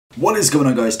What is going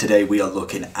on, guys? Today we are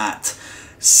looking at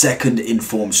second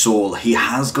informed Saul. He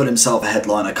has got himself a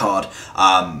headliner card.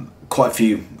 Quite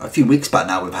a few weeks back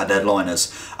now we've had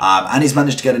headliners, and he's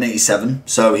managed to get an 87.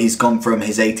 So he's gone from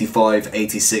his 85,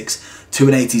 86 to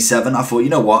an 87. I thought, you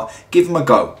know what, give him a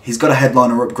go. He's got a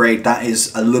headliner upgrade that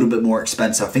is a little bit more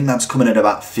expensive. I think that's coming at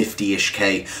about 50-ish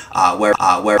K,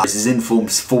 whereas his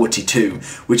inform's 42,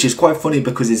 which is quite funny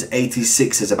because his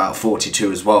 86 is about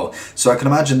 42 as well. So I can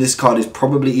imagine this card is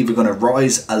probably either going to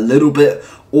rise a little bit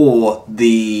or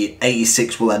the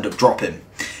 86 will end up dropping.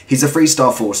 He's a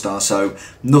 3-star, 4-star, so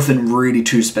nothing really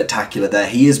too spectacular there.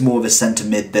 He is more of a centre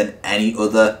mid than any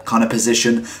other kind of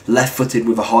position. Left-footed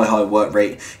with a high work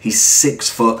rate. He's 6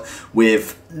 foot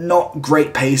with not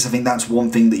great pace. I think that's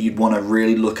one thing that you'd want to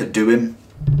really look at doing.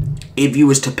 If you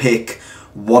was to pick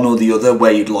one or the other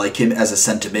where you'd like him as a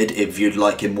centre mid, if you'd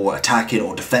like him more attacking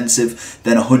or defensive,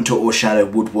 then a Hunter or Shadow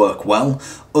would work well.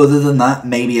 Other than that,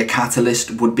 maybe a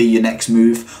Catalyst would be your next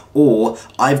move, or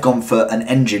I've gone for an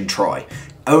Engine try.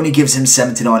 Only gives him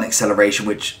 79 acceleration,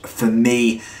 which for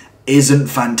me isn't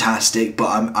fantastic, but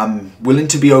I'm willing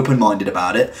to be open-minded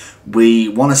about it. We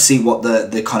want to see what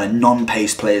the kind of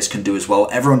non-pace players can do as well.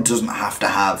 Everyone doesn't have to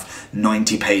have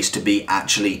 90 pace to be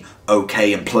actually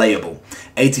okay and playable.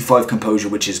 85 composure,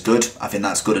 which is good. I think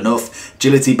that's good enough.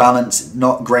 Agility, balance,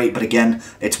 not great, but again,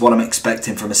 it's what I'm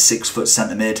expecting from a 6-foot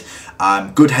centre mid.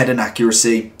 Good head and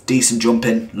accuracy, decent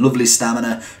jumping, lovely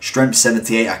stamina, strength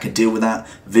 78, I can deal with that.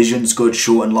 Vision's good,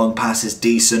 short and long passes,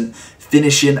 decent.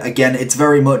 Finishing, again, it's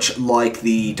very much like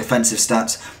the defensive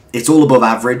stats. It's all above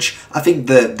average. I think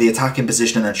the attacking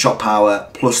position and shot power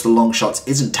plus the long shots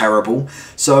isn't terrible.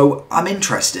 So I'm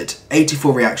interested.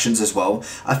 84 reactions as well.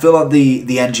 I feel like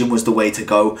the engine was the way to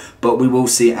go, but we will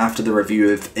see after the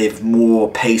review if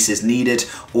more pace is needed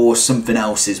or something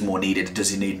else is more needed.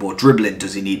 Does he need more dribbling?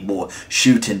 Does he need more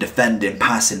shooting, defending,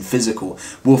 passing, physical?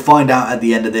 We'll find out at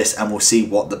the end of this, and we'll see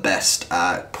what the best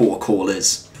port of call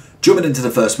is. Jumping into the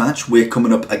first match, we're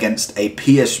coming up against a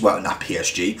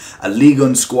a Ligue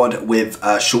 1 squad with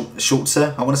Schulze,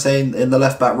 I want to say, in the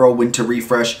left back role, Winter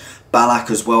Refresh,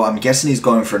 Balak as well. I'm guessing he's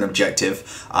going for an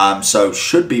objective, so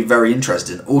should be very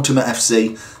interesting. Ultimate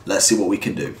FC, let's see what we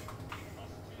can do.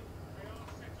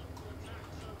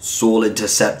 Saul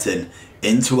intercepting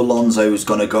into Alonso, who's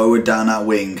going to go down that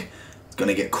wing. He's going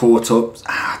to get caught up.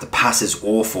 The pass is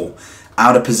awful.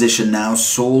 Out of position now.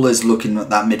 Saul is looking at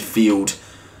that midfield.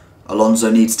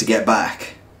 Alonso needs to get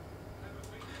back.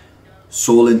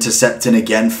 Saul intercepting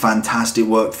again. Fantastic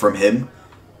work from him.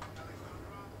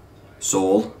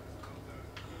 Saul.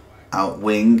 Out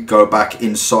wing. Go back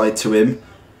inside to him.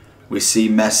 We see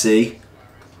Messi.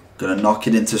 Gonna knock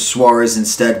it into Suarez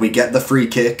instead. We get the free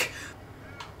kick.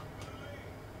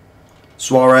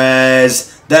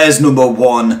 Suarez. There's number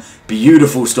 1.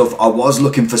 Beautiful stuff. I was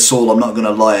looking for Saul, I'm not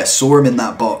gonna lie. I saw him in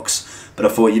that box. But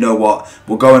I thought, you know what,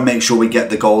 we'll go and make sure we get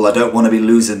the goal. I don't want to be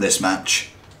losing this match.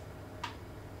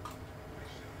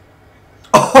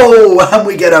 Oh, and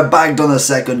we get her bagged on a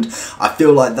second. I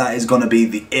feel like that is going to be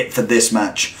the it for this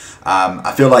match.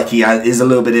 I feel like he is a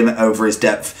little bit over his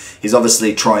depth. He's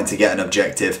obviously trying to get an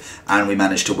objective, and we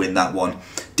managed to win that one.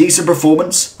 Decent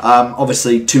performance.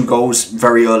 Obviously 2 goals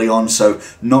very early on, so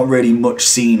not really much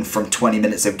seen from 20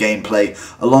 minutes of gameplay.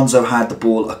 Alonso had the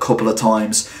ball a couple of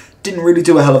times. Didn't really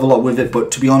do a hell of a lot with it,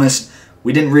 but to be honest,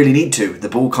 we didn't really need to. The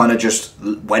ball kind of just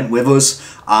went with us.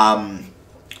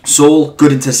 Saul,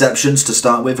 good interceptions to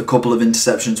start with. A couple of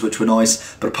interceptions, which were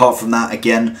nice. But apart from that,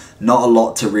 again, not a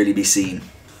lot to really be seen.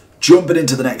 Jumping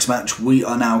into the next match, we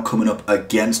are now coming up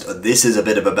against, this is a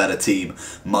bit of a better team.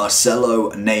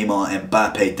 Marcelo, Neymar,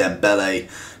 Mbappe, Dembele,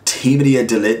 Team of the Year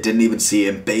De Ligt, didn't even see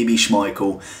him. Baby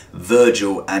Schmeichel,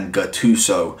 Virgil, and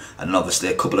Gattuso. And obviously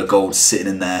a couple of goals sitting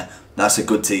in there. That's a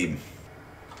good team.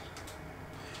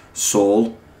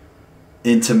 Saul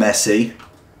into Messi.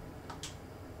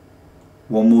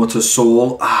 One more to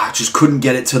Saul. Just couldn't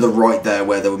get it to the right there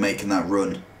where they were making that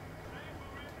run.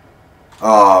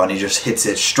 Oh, and he just hits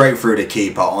it straight through the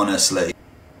keeper, honestly.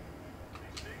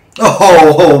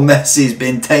 Oh, Messi's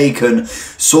been taken.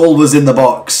 Saul was in the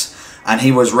box and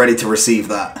he was ready to receive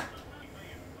that.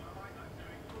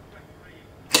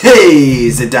 Hey,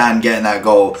 Zidane getting that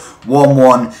goal.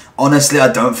 1-1. Honestly,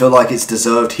 I don't feel like it's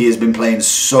deserved. He has been playing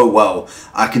so well.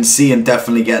 I can see him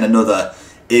definitely getting another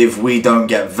if we don't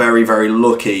get very, very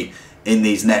lucky in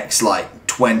these next,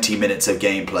 20 minutes of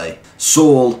gameplay.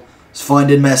 Saul is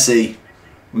finding Messi.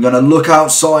 We're going to look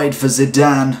outside for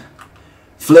Zidane.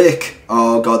 Flick.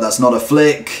 Oh, God, that's not a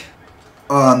flick.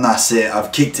 Oh, and that's it.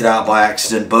 I've kicked it out by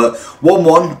accident. But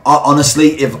 1-1, honestly,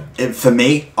 if for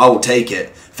me, I will take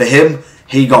it. For him,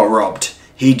 he got robbed.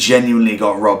 He genuinely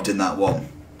got robbed in that one.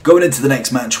 Going into the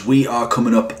next match, we are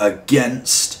coming up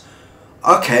against...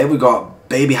 Okay, we got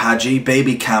Baby Hadji,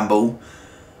 Baby Campbell.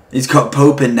 He's got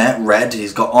Pope in net, red.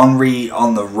 He's got Henry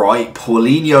on the right.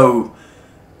 Paulinho.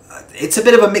 It's a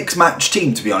bit of a mixed match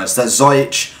team, to be honest. That's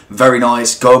Ziyech, very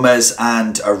nice. Gomez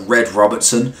and a red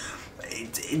Robertson.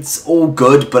 It's all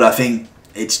good, but I think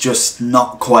it's just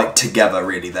not quite together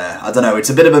really there. I don't know. It's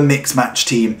a bit of a mixed match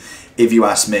team, if you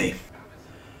ask me.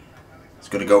 It's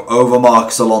going to go over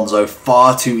Marcos Alonso.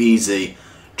 Far too easy.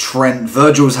 Trent.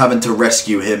 Virgil's having to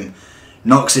rescue him.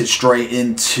 Knocks it straight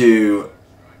into...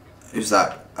 Who's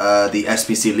that? The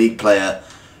SBC League player.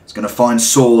 He's going to find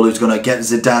Saul, who's going to get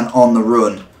Zidane on the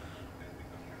run.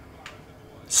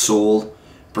 Saul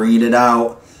bringing it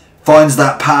out. Finds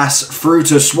that pass through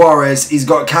to Suarez. He's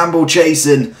got Campbell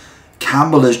chasing.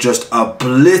 Campbell has just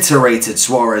obliterated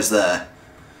Suarez there.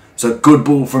 It's a good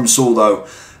ball from Saul though.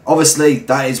 Obviously,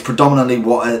 that is predominantly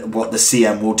what the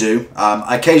CM will do.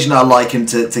 Occasionally, I like him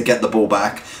to get the ball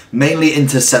back. Mainly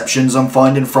interceptions I'm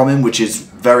finding from him, which is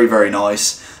very, very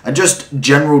nice. And just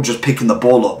picking the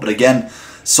ball up. But again,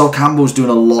 Sol Campbell's doing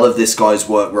a lot of this guy's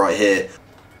work right here.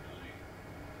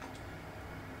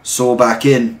 Saul back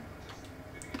in.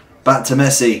 Back to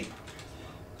Messi.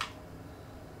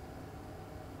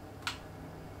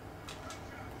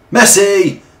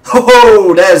 Messi!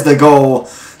 Oh, there's the goal.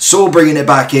 Saul bringing it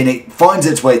back in. It finds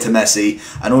its way to Messi.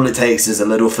 And all it takes is a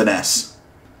little finesse.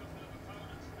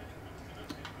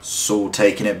 Saul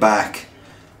taking it back.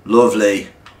 Lovely.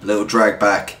 Little drag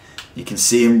back. You can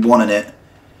see him wanting it.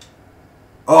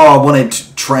 Oh, I wanted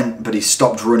Trent, but he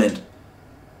stopped running.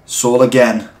 Saul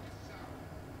again.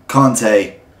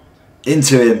 Kante.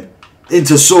 Into him.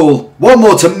 Into Saul. One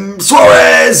more to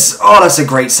Suarez. Oh, that's a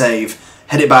great save.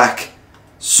 Head it back.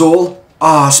 Saul.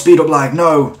 Ah, speed up lag.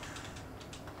 No.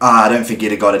 I don't think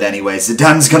he'd have got it anyway.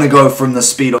 Zidane's going to go from the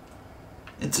speed up.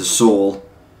 Into Saul.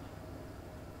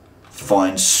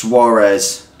 Finds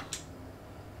Suarez.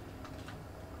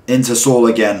 Into Saul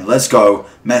again. Let's go.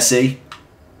 Messi.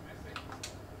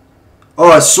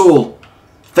 Oh, it's Saul.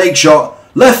 Fake shot.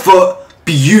 Left foot.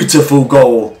 Beautiful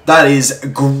goal. That is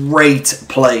great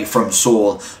play from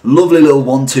Saul. Lovely little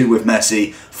 1-2 with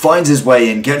Messi. Finds his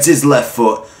way in. Gets his left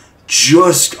foot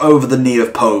just over the knee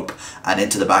of Pope and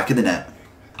into the back of the net.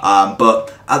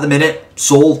 But at the minute,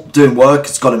 Saul doing work.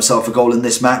 He's got himself a goal in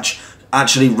this match.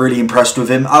 Actually really impressed with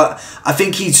him. I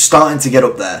think he's starting to get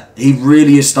up there. He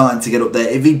really is starting to get up there.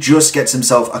 If he just gets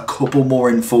himself a couple more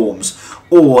informs,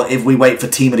 or if we wait for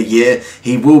Team of the Year,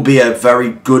 he will be a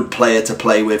very good player to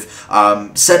play with.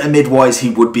 Centre mid-wise,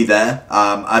 he would be there.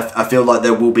 I feel like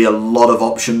there will be a lot of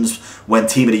options when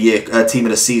Team of the Year, Team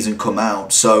of the Season come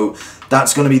out. So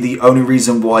that's going to be the only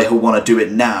reason why he'll want to do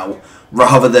it now,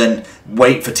 rather than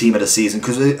wait for Team of the Season,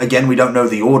 because again, we don't know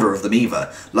the order of them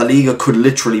either. La Liga could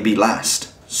literally be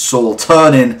last. Saul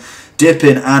turning,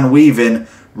 dipping and weaving.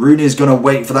 Rooney's going to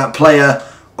wait for that player.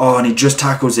 Oh, and he just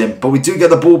tackles him. But we do get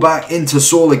the ball back into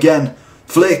Saul again.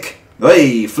 Flick.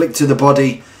 Hey, flick to the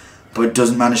body, but it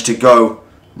doesn't manage to go.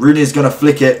 Rooney's going to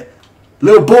flick it.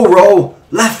 Little ball roll.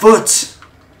 Left foot.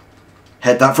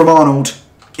 Head that from Arnold.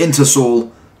 Into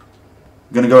Saul.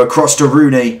 Going to go across to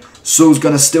Rooney. Saul's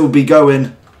going to still be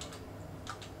going.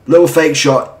 Little fake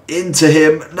shot into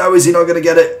him. No, is he not going to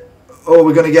get it? Oh,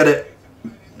 we're going to get it.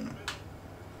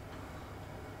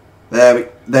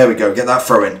 There we go. Get that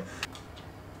throw in.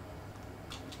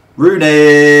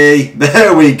 Rooney.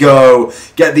 There we go.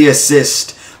 Get the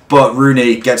assist. But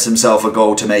Rooney gets himself a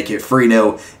goal to make it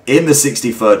 3-0 in the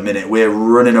 63rd minute. We're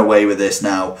running away with this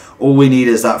now. All we need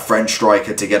is that French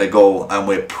striker to get a goal, and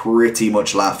we're pretty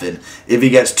much laughing. If he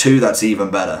gets 2, that's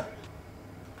even better.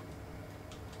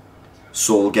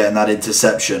 Saul getting that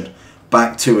interception.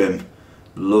 Back to him.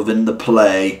 Loving the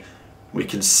play. We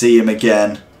can see him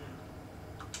again.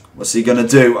 What's he going to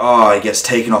do? Oh, he gets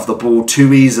taken off the ball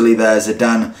too easily there.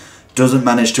 Zidane doesn't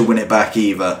manage to win it back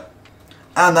either.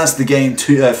 And that's the game,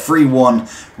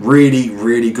 3-1. Really,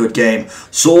 really good game.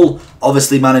 Saul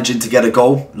obviously managing to get a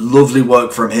goal. Lovely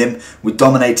work from him. We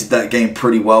dominated that game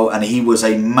pretty well, and he was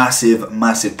a massive,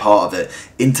 massive part of it.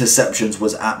 Interceptions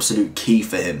was absolute key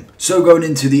for him. So going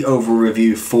into the overall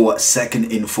review for second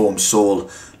informed Saul,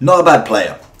 not a bad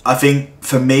player. I think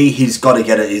for me, he's got to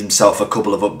get himself a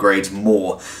couple of upgrades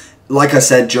more. Like I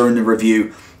said during the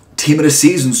review, Team of the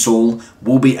Season Saul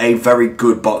will be a very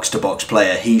good box-to-box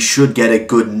player. He should get a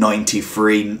good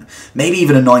 93, maybe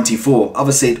even a 94.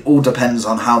 Obviously, it all depends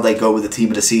on how they go with the Team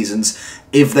of the Seasons.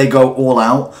 If they go all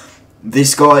out,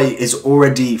 this guy is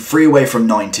already 3 away from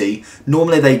 90.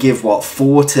 Normally, they give, what,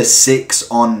 4 to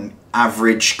 6 on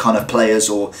average kind of players,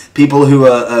 or people who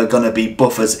are going to be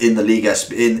buffers in the league,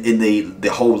 in the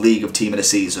whole league of Team of the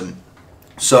Season.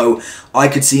 So I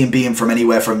could see him being from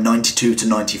anywhere from 92 to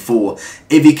 94.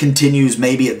 If he continues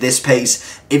maybe at this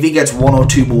pace, if he gets 1 or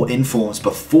 2 more informs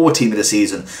before team of the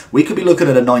season, we could be looking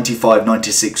at a 95,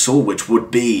 96 Saul, which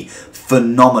would be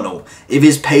phenomenal. If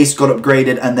his pace got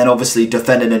upgraded and then obviously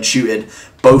defending and shooting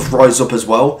both rise up as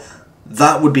well,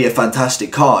 that would be a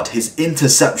fantastic card. His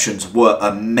interceptions were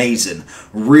amazing.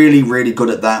 Really, really good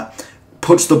at that.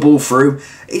 Puts the ball through.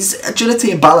 His agility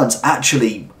and balance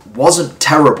actually wasn't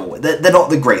terrible. They're not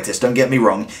the greatest, don't get me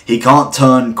wrong. He can't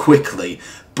turn quickly,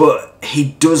 but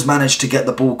he does manage to get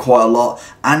the ball quite a lot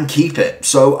and keep it.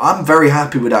 So I'm very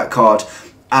happy with that card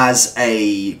as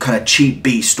a kind of cheap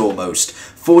beast almost.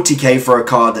 40k for a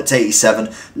card that's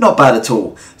 87, not bad at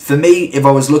all. For me, if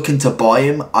I was looking to buy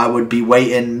him, I would be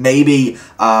waiting maybe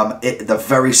at the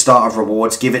very start of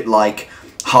rewards, give it like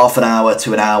half an hour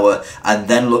to an hour, and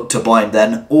then look to buy him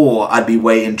then. Or I'd be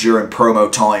waiting during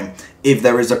promo time if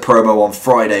there is a promo on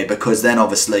Friday, because then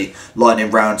obviously lightning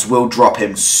rounds will drop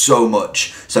him so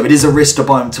much. So it is a risk to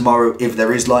buy him tomorrow if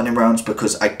there is lightning rounds,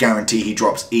 because I guarantee he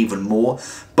drops even more.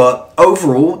 But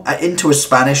overall, into a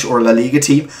Spanish or a La Liga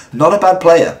team, not a bad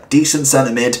player. Decent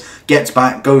centre mid, gets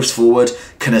back, goes forward,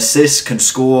 can assist, can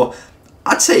score.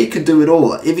 I'd say he could do it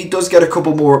all. If he does get a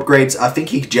couple more upgrades, I think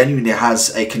he genuinely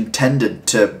has a contender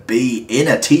to be in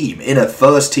a team, in a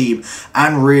first team,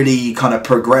 and really kind of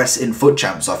progress in FUT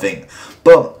Champs, I think.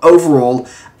 But overall,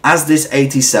 as this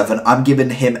 87, I'm giving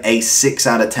him a 6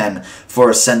 out of 10 for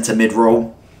a centre mid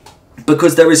role.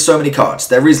 Because there is so many cards,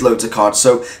 there is loads of cards,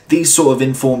 so these sort of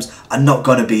informs are not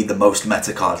going to be the most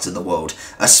meta cards in the world.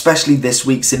 Especially this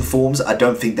week's informs, I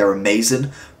don't think they're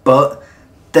amazing, but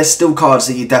there's still cards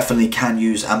that you definitely can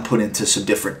use and put into some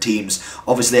different teams.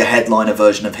 Obviously a headliner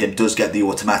version of him does get the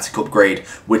automatic upgrade,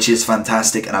 which is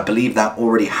fantastic, and I believe that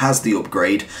already has the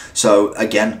upgrade. So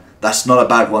again, that's not a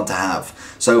bad one to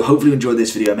have. So hopefully you enjoyed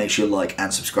this video, make sure you like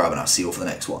and subscribe, and I'll see you all for the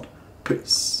next one.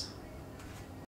 Peace.